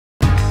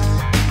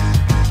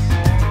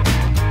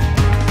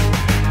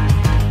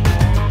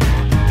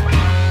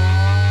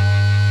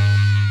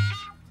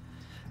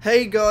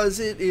Hey guys,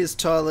 it is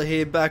Tyler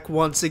here, back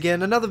once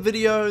again. Another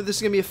video. This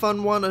is going to be a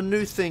fun one, a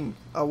new thing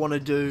I want to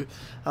do.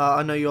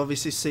 I know you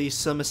obviously see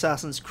some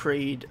Assassin's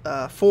Creed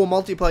 4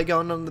 multiplayer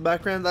going on in the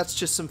background. That's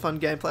just some fun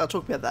gameplay. I'll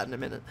talk about that in a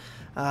minute.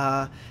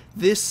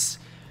 This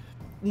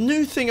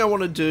new thing I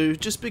want to do,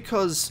 just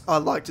because I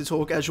like to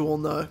talk, as you all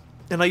know,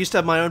 and I used to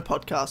have my own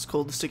podcast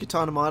called The Stick of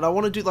Tynamite. I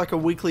want to do like a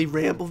weekly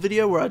ramble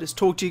video where I just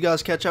talk to you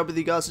guys, catch up with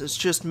you guys, and it's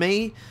just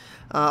me.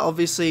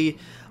 Obviously,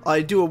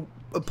 I do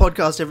a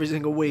podcast every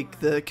single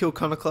week. The Kill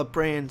Connor Club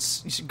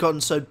brand's gotten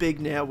so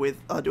big now with,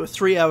 I do a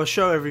 3-hour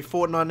show every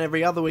fortnight, and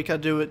every other week I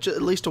do at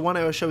least a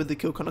 1-hour show with the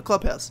Kill Connor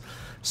Clubhouse.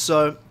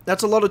 So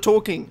that's a lot of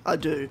talking I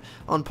do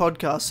on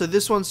podcasts. So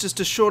this one's just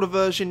a shorter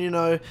version, you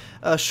know,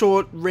 a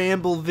short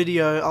ramble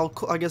video.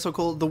 I guess I'll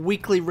call it the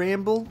weekly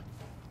ramble,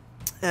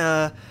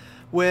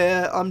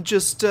 where I'm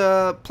just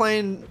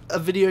playing a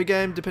video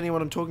game, depending on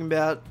what I'm talking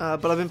about.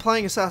 But I've been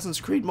playing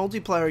Assassin's Creed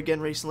multiplayer again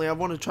recently. I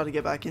want to try to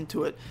get back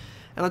into it.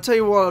 And I'll tell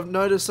you what, I've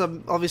noticed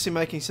I'm obviously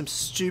making some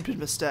stupid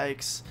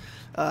mistakes,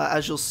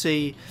 as you'll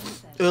see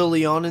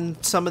early on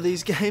in some of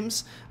these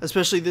games,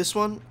 especially this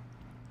one.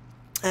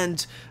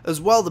 And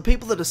as well, the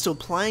people that are still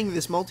playing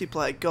this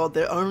multiplayer, God,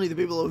 they're only the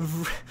people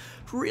who are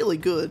really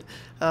good.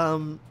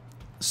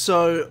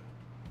 So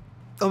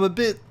I'm a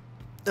bit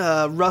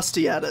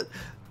rusty at it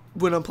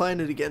when I'm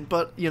playing it again.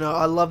 But, you know,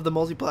 I love the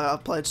multiplayer.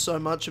 I've played so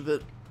much of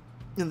it.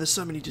 And there's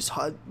so many just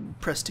high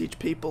prestige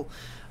people,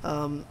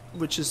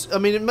 which is, I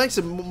mean, it makes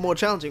it more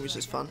challenging, which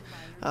is fun,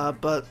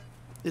 but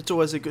it's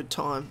always a good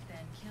time.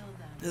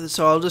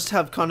 So I'll just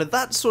have kind of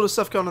that sort of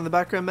stuff going on in the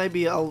background.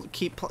 Maybe I'll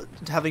keep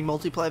having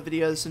multiplayer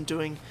videos and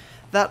doing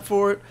that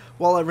for it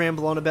while I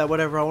ramble on about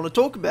whatever I want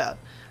to talk about.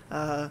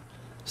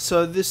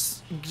 So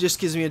this just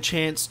gives me a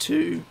chance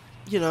to,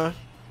 you know,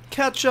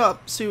 catch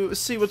up, see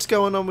what's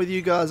going on with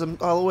you guys. I'll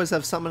always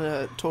have something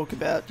to talk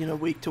about, you know,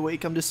 week to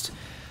week. I'm just,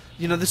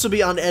 you know, this will be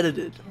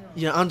unedited,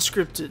 you know,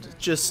 unscripted.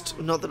 Just,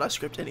 not that I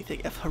script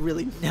anything, I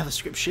really never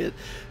script shit,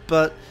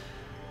 but,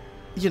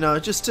 you know,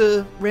 just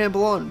to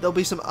ramble on. There'll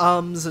be some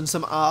ums and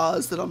some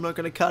ahs that I'm not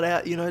going to cut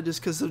out, you know,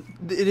 just because it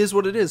is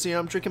what it is. You know,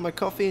 I'm drinking my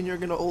coffee and you're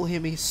going to all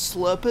hear me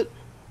slurp it.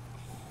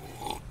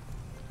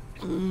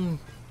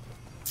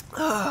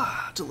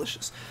 Ah,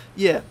 delicious.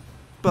 Yeah,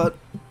 but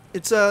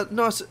it's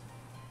nice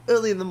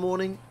early in the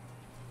morning.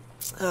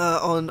 I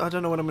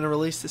don't know when I'm going to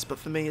release this, but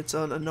for me it's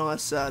on a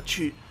nice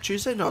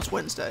Tuesday? No, it's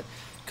Wednesday.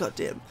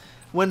 Goddamn.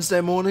 Wednesday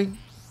morning,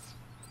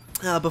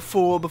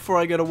 before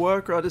I go to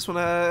work, or I just want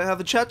to have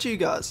a chat to you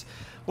guys.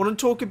 Want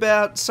to talk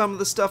about some of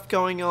the stuff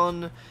going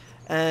on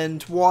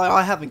and why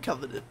I haven't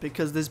covered it,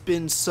 because there's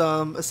been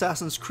some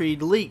Assassin's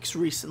Creed leaks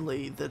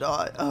recently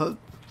that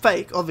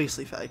fake,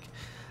 obviously fake,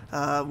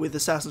 with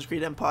Assassin's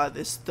Creed Empire,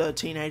 this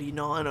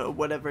 1389 or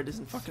whatever it is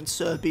in fucking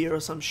Serbia or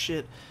some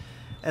shit.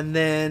 And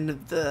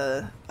then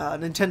the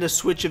Nintendo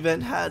Switch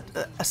event had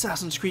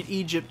Assassin's Creed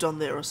Egypt on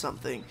there or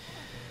something.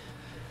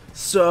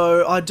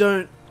 So I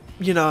don't,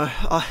 you know,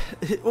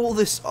 all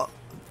this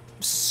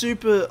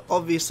super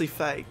obviously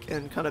fake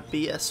and kind of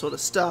BS sort of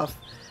stuff.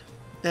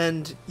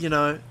 And, you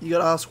know, you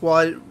gotta ask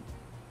why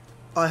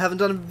I haven't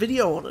done a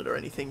video on it or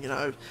anything, you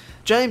know.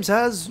 James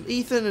has,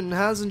 Ethan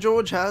and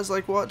George has,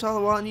 like, what, Tyler,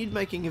 why aren't you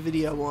making a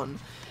video on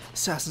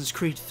Assassin's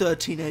Creed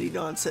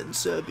 1389 set in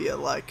Serbia?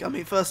 Like, I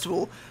mean, first of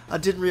all, I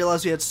didn't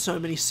realize we had so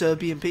many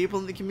Serbian people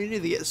in the community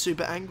that get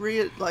super angry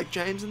at, like,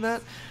 James and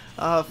that,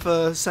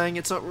 for saying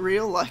it's not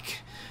real. Like,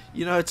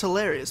 you know, it's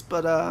hilarious.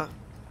 But,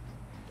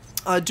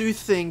 I do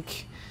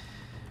think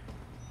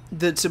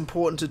that it's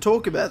important to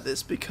talk about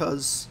this,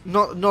 because,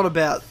 not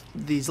about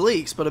these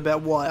leaks, but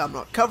about why I'm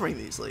not covering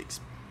these leaks.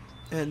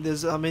 And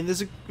there's a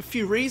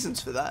few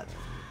reasons for that.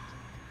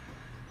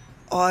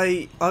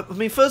 I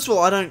mean, first of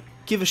all, I don't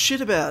give a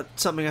shit about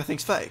something I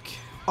think's fake.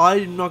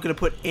 I'm not going to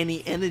put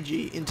any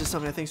energy into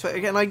something I think's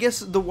fake. And I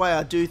guess the way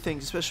I do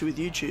things, especially with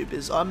YouTube,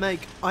 is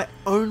I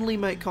only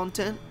make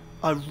content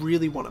I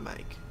really want to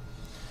make.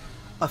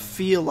 I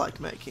feel like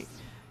making.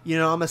 You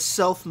know, I'm a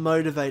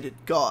self-motivated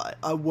guy.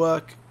 I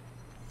work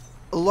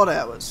a lot of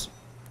hours.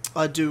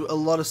 I do a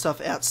lot of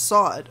stuff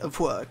outside of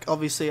work.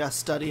 Obviously, I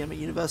study. I'm at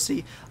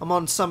university. I'm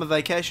on summer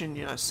vacation.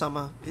 You know,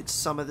 summer. It's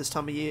summer this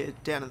time of year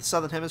down in the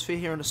southern hemisphere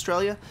here in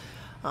Australia.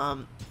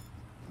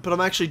 But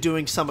I'm actually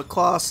doing summer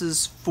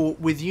classes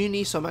with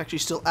uni, so I'm actually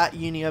still at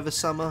uni over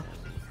summer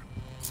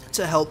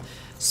to help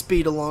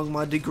speed along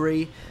my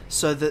degree,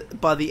 so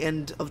that by the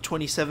end of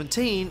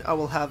 2017 I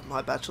will have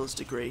my bachelor's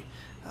degree.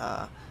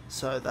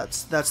 So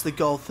that's the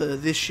goal for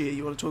this year.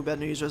 You want to talk about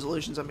New Year's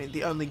resolutions? I mean,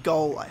 the only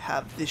goal I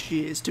have this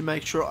year is to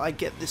make sure I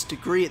get this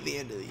degree at the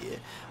end of the year,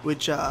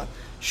 which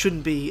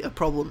shouldn't be a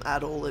problem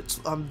at all.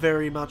 I'm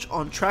very much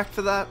on track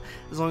for that.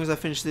 As long as I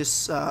finish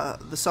this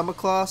the summer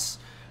class,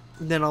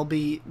 then I'll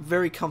be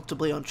very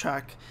comfortably on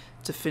track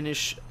to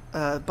finish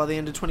by the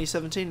end of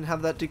 2017 and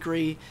have that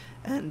degree,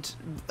 and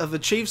have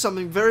achieved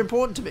something very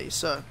important to me.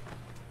 So,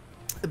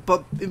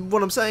 but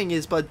what I'm saying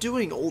is, by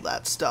doing all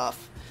that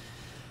stuff,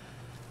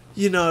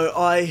 you know,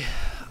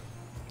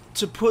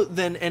 to put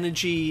then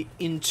energy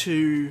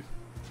into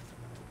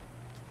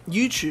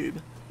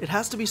YouTube it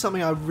has to be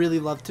something I really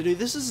love to do.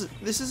 This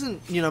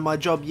isn't, you know, my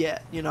job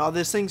yet. You know,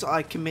 there's things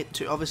I commit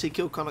to. Obviously,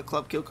 Kill Connor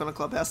Club, Kill Connor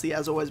Clubhouse, the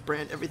As Always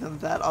brand, everything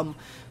like that. I'm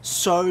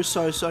so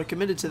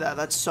committed to that.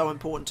 That's so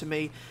important to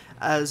me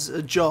as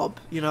a job.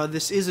 You know,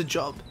 this is a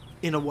job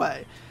in a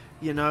way.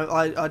 You know,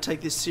 I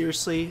take this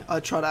seriously. I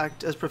try to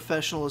act as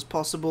professional as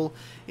possible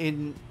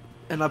and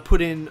I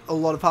put in a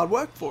lot of hard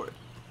work for it.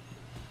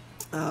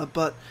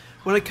 But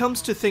when it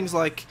comes to things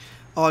like,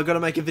 oh, I've got to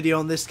make a video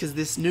on this because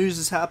this news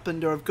has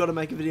happened, or I've got to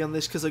make a video on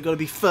this because I've got to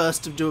be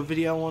first to do a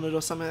video on it,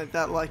 or something like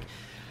that, like,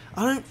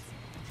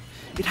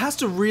 it has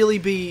to really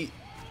be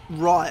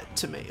right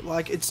to me.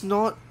 Like, it's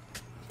not,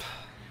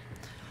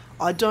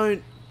 I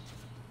don't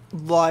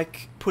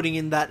like putting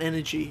in that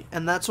energy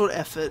and that sort of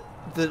effort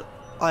that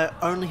I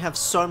only have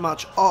so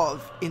much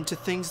of into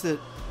things that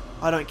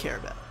I don't care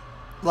about.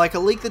 Like a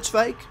leak that's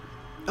fake,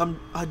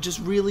 I just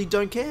really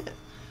don't care.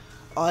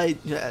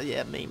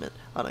 Yeah, meme it.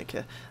 I don't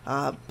care.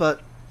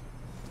 But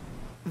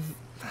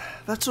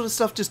that sort of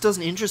stuff just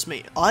doesn't interest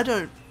me. I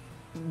don't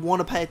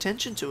want to pay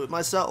attention to it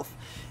myself.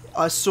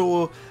 I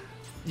saw,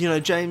 you know,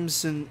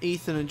 James and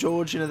Ethan and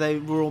George, you know, they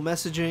were all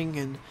messaging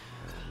and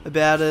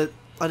about it.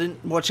 I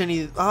didn't watch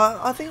any.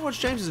 I think I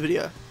watched James's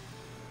video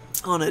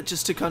on it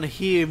just to kind of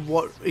hear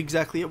what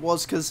exactly it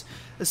was, because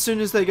as soon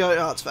as they go,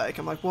 oh, it's fake,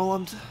 I'm like, well,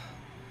 I'm not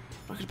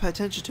going to pay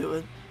attention to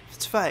it if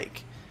it's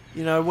fake.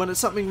 You know, when it's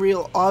something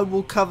real, I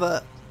will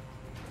cover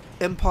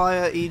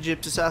Empire,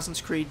 Egypt, Assassin's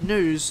Creed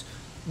news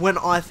when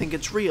I think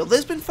it's real.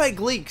 There's been fake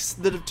leaks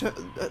that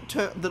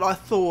have that I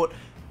thought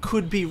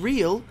could be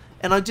real,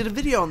 and I did a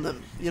video on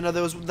them. You know,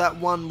 there was that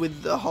one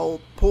with the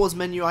whole pause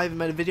menu. I even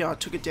made a video. I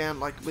took it down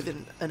like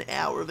within an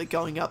hour of it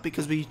going up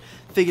because we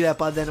figured out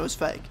by then it was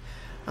fake.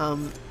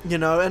 You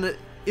know, and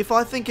if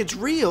I think it's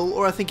real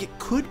or I think it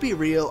could be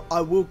real,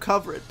 I will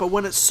cover it. But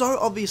when it's so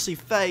obviously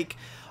fake,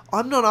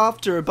 I'm not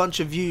after a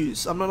bunch of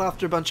views. I'm not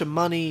after a bunch of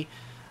money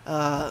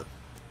to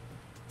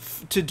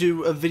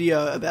do a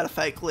video about a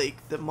fake leak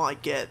that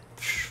might get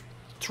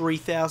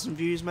 3,000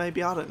 views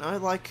maybe. I don't know.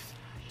 Like,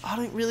 I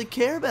don't really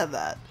care about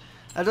that.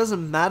 That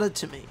doesn't matter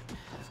to me.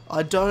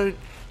 I don't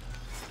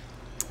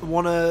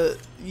want to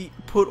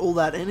put all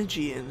that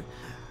energy in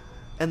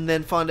and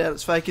then find out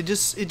it's fake. It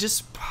just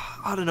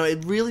I don't know,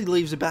 it really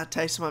leaves a bad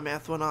taste in my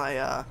mouth when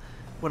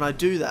I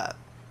do that.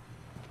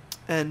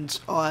 And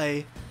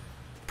I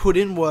put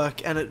in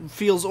work and it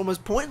feels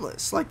almost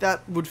pointless. Like,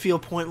 that would feel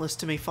pointless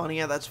to me, finding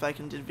out that's fake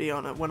and did a video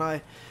on it. When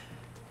I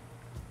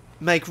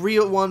make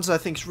real ones I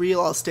think's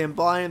real, I'll stand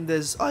by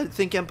them. I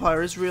think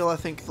Empire is real. I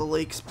think the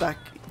leaks back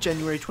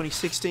January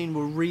 2016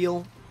 were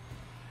real,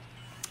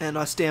 and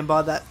I stand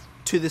by that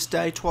to this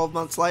day, 12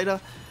 months later,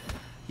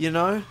 you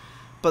know.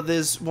 But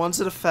there's ones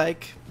that are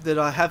fake that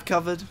I have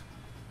covered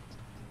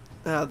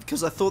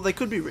because I thought they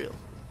could be real.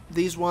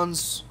 These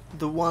ones,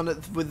 the one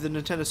with the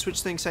Nintendo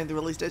Switch thing saying the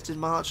release date's in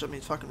March, I mean,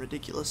 it's fucking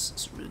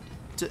ridiculous.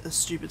 It's a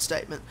stupid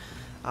statement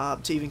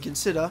to even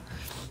consider.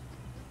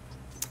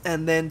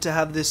 And then to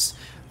have this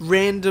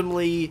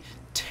randomly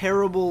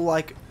terrible,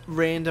 like,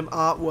 random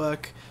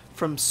artwork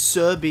from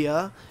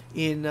Serbia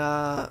in, you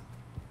know,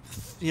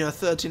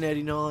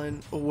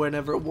 1389 or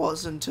whenever it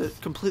was, and to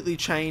completely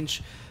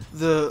change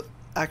the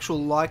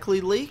actual likely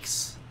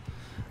leaks,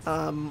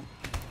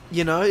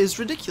 you know, is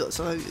ridiculous.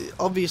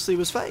 Obviously it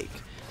was fake.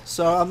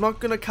 So I'm not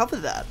going to cover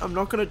that. I'm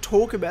not going to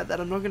talk about that.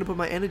 I'm not going to put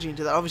my energy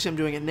into that. Obviously I'm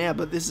doing it now,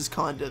 but this is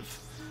kind of,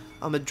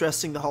 I'm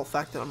addressing the whole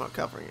fact that I'm not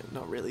covering it,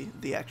 not really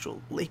the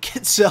actual leak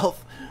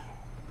itself.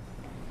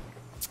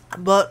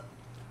 But,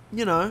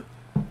 you know,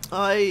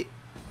 I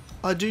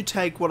do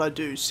take what I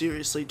do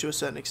seriously to a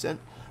certain extent.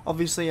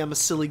 Obviously I'm a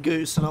silly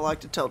goose and I like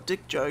to tell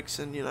dick jokes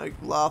and, you know,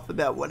 laugh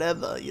about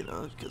whatever, you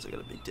know, because I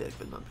got a big dick,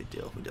 but not a big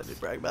deal. We don't need to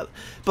brag about it.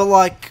 But,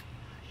 like,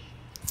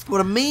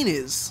 what I mean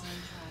is,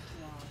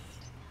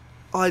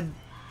 I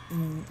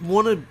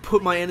want to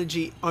put my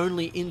energy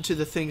only into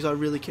the things I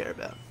really care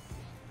about.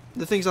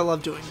 The things I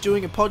love doing.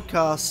 Doing a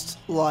podcast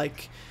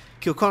like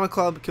Kill Connor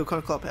Club, Kill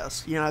Connor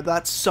Clubhouse. You know,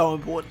 that's so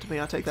important to me.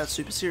 I take that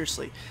super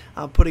seriously.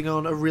 Putting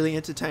on a really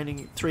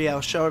entertaining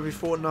 3-hour show every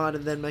fortnight,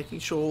 and then making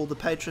sure all the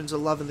patrons are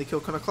loving the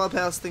Kill Connor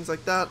Clubhouse, things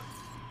like that.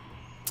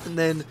 And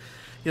then,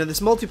 you know,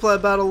 this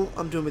multiplayer battle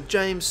I'm doing with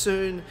James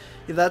soon.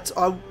 Yeah,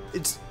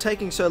 it's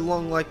taking so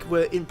long. Like,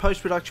 we're in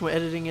post-production, we're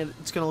editing it.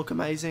 It's going to look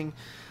amazing.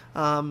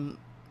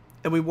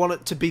 And we want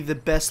it to be the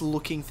best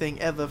looking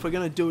thing ever. If we're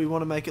going to do it, we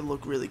want to make it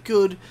look really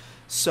good.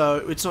 So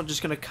it's not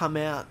just going to come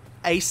out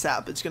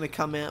ASAP. It's going to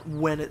come out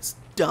when it's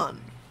done.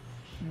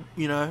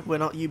 You know, we're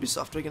not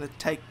Ubisoft. We're going to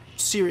take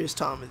serious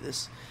time with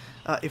this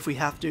if we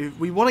have to.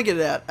 We want to get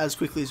it out as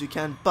quickly as we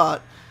can,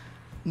 but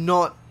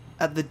not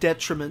at the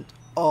detriment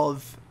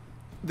of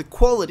the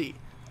quality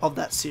of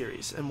that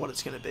series and what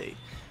it's going to be.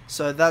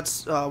 So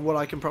that's what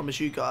I can promise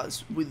you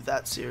guys with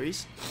that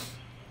series.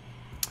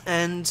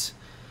 And,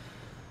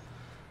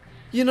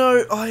 you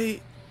know, I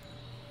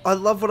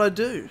love what I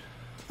do.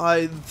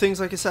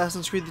 Things like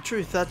Assassin's Creed The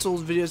Truth, that's all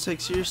videos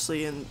take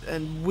seriously,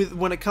 and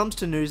when it comes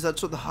to news,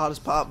 that's what the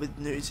hardest part with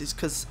news is,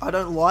 because I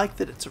don't like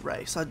that it's a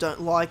race. I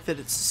don't like that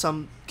it's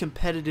some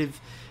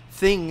competitive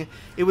thing.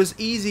 It was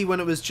easy when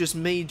it was just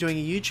me doing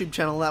a YouTube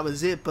channel, that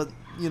was it, but,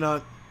 you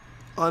know,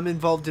 I'm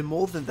involved in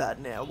more than that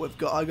now.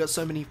 I got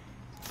so many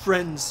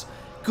friends,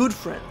 good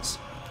friends,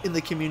 in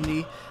the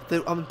community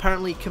that I'm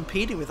apparently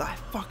competing with. I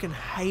fucking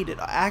hate it.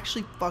 I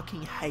actually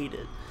fucking hate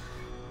it.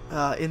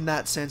 In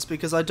that sense,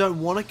 because I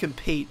don't want to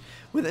compete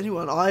with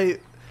anyone.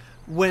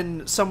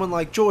 When someone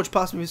like George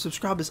passes me with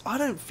subscribers, I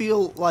don't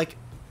feel like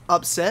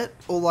upset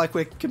or like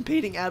we're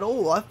competing at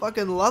all. I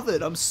fucking love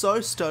it. I'm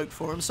so stoked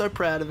for him. I'm so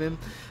proud of him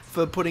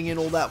for putting in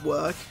all that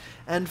work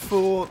and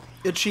for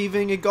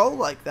achieving a goal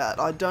like that.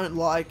 I don't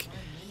like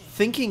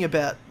thinking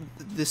about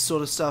this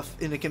sort of stuff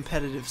in a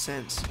competitive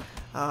sense.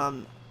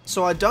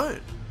 So I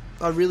don't.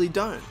 I really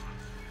don't.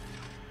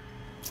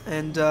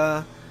 And,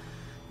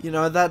 you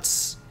know,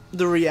 that's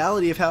the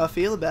reality of how I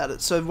feel about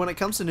it. So when it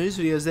comes to news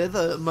videos, they're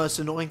the most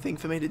annoying thing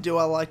for me to do.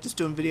 I like just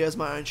doing videos,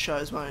 my own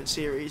shows, my own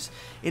series,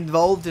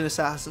 involved in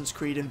Assassin's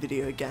Creed and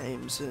video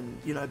games and,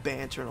 you know,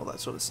 banter and all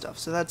that sort of stuff.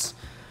 So that's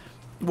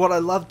what I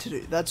love to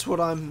do. That's what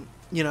I'm,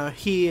 you know,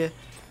 here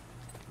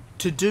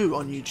to do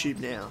on YouTube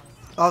now.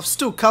 I'll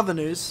still cover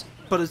news,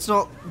 but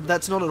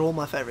that's not at all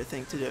my favourite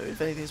thing to do. If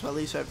anything, it's my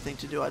least favourite thing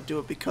to do. I do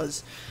it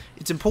because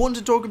it's important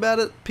to talk about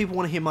it. People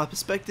want to hear my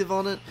perspective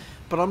on it.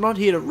 But I'm not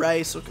here to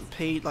race or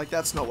compete. Like,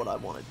 that's not what I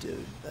want to do.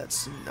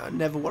 That's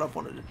never what I've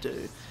wanted to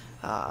do.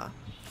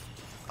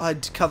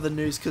 I'd cover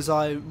news because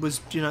I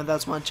was, you know,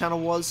 that's what my channel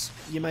was.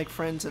 You make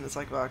friends and it's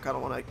like, well, I kind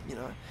of want to, you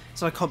know,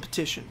 it's not a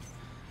competition.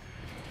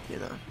 You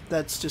know,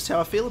 that's just how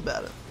I feel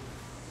about it.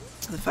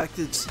 The fact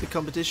that it's a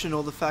competition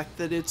or the fact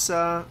that it's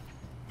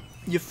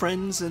your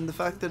friends and the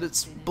fact that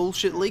it's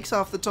bullshit leaks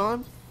half the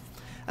time,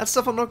 that's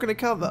stuff I'm not going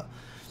to cover.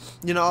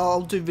 You know,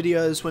 I'll do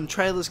videos when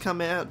trailers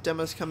come out,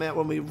 demos come out,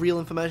 when real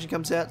information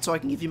comes out, so I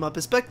can give you my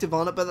perspective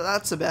on it, but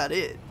that's about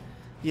it.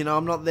 You know,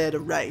 I'm not there to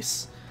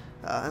race,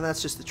 and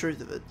that's just the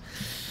truth of it.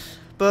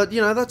 But,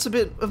 you know, that's a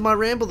bit of my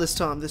ramble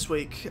this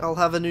week. I'll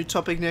have a new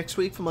topic next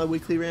week for my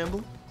weekly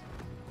ramble,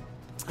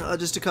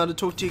 just to kind of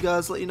talk to you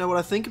guys, let you know what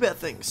I think about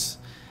things,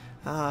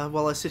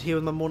 while I sit here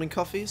with my morning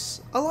coffees.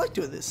 I like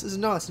doing this. This is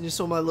nice, and you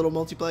saw my little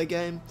multiplayer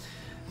game.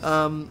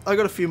 I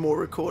got a few more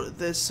recorded.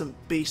 There's some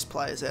beast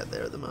players out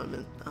there at the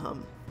moment,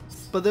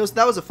 but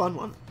that was a fun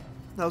one.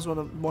 That was one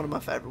of my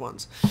favourite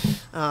ones.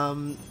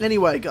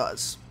 Anyway,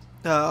 guys,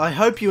 I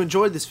hope you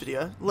enjoyed this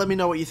video. Let me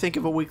know what you think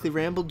of a weekly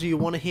ramble. Do you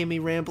want to hear me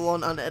ramble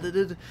on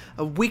unedited,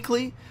 a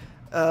weekly,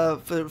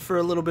 for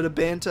a little bit of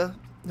banter?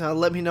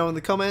 Let me know in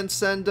the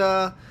comments, and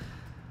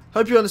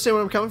hope you understand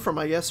where I'm coming from,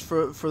 I guess,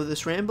 for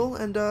this ramble.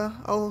 And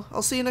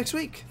I'll see you next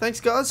week. Thanks,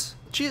 guys.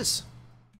 Cheers.